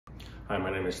Hi, my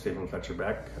name is Stephen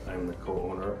Fletcher-Beck. I'm the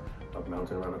co-owner of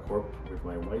Mountain Runner Corp with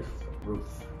my wife,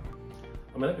 Ruth.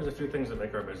 I think there's a few things that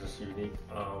make our business unique.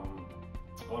 All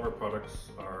of our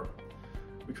products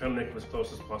we try to make them as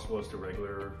close as possible as to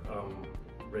regular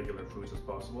foods as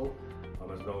possible.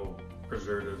 There's no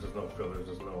preservatives, there's no fillers,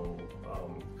 there's no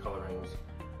colorings.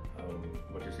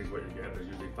 What you see is what you get. There's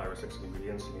usually 5 or 6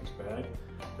 ingredients in each bag.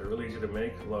 They're really easy to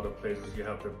make. A lot of places you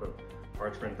have to put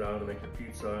parchment down to make your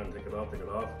pizza and take it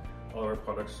off. All our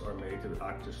products are made to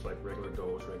act just like regular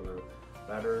doughs, regular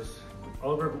batters.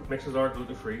 All of our mixes are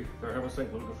gluten-free. They're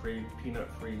 100% gluten-free,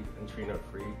 peanut-free, and tree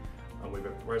nut-free. We've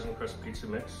got resin crust pizza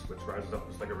mix, which rises up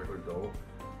just like a regular dough.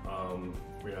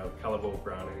 We have Calgary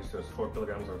brownies. There's 4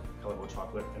 kilograms of Calgary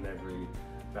chocolate in every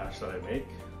batch that I make.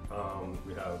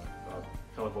 We have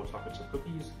Calgary chocolate chip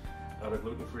cookies, either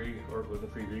gluten-free or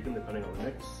gluten-free vegan, depending on the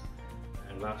mix.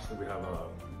 And lastly, we have a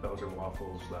Belgian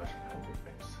waffle / pancake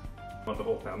mix. I want the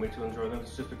whole family to enjoy them.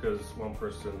 It's just because one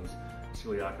person's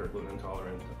celiac or gluten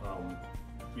intolerant.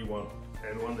 We want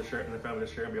everyone to share it in the family,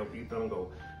 to share and be able to eat them and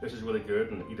go, this is really good,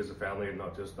 and eat as a family and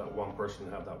not just that one person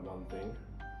have that one thing.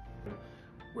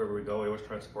 Wherever we go, we always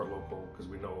try to support local because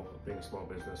we know, being a small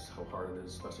business, how hard it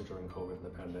is, especially during COVID and the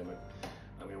pandemic.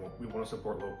 We want to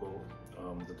support local.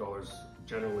 The dollars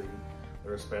generally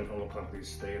that are spent on local companies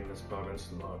stay in this province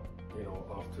and not,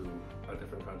 off to a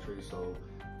different country. So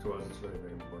to us, it's very,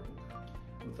 very important.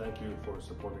 And thank you for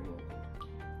supporting local.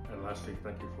 And lastly,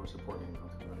 thank you for supporting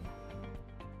Mountain Running.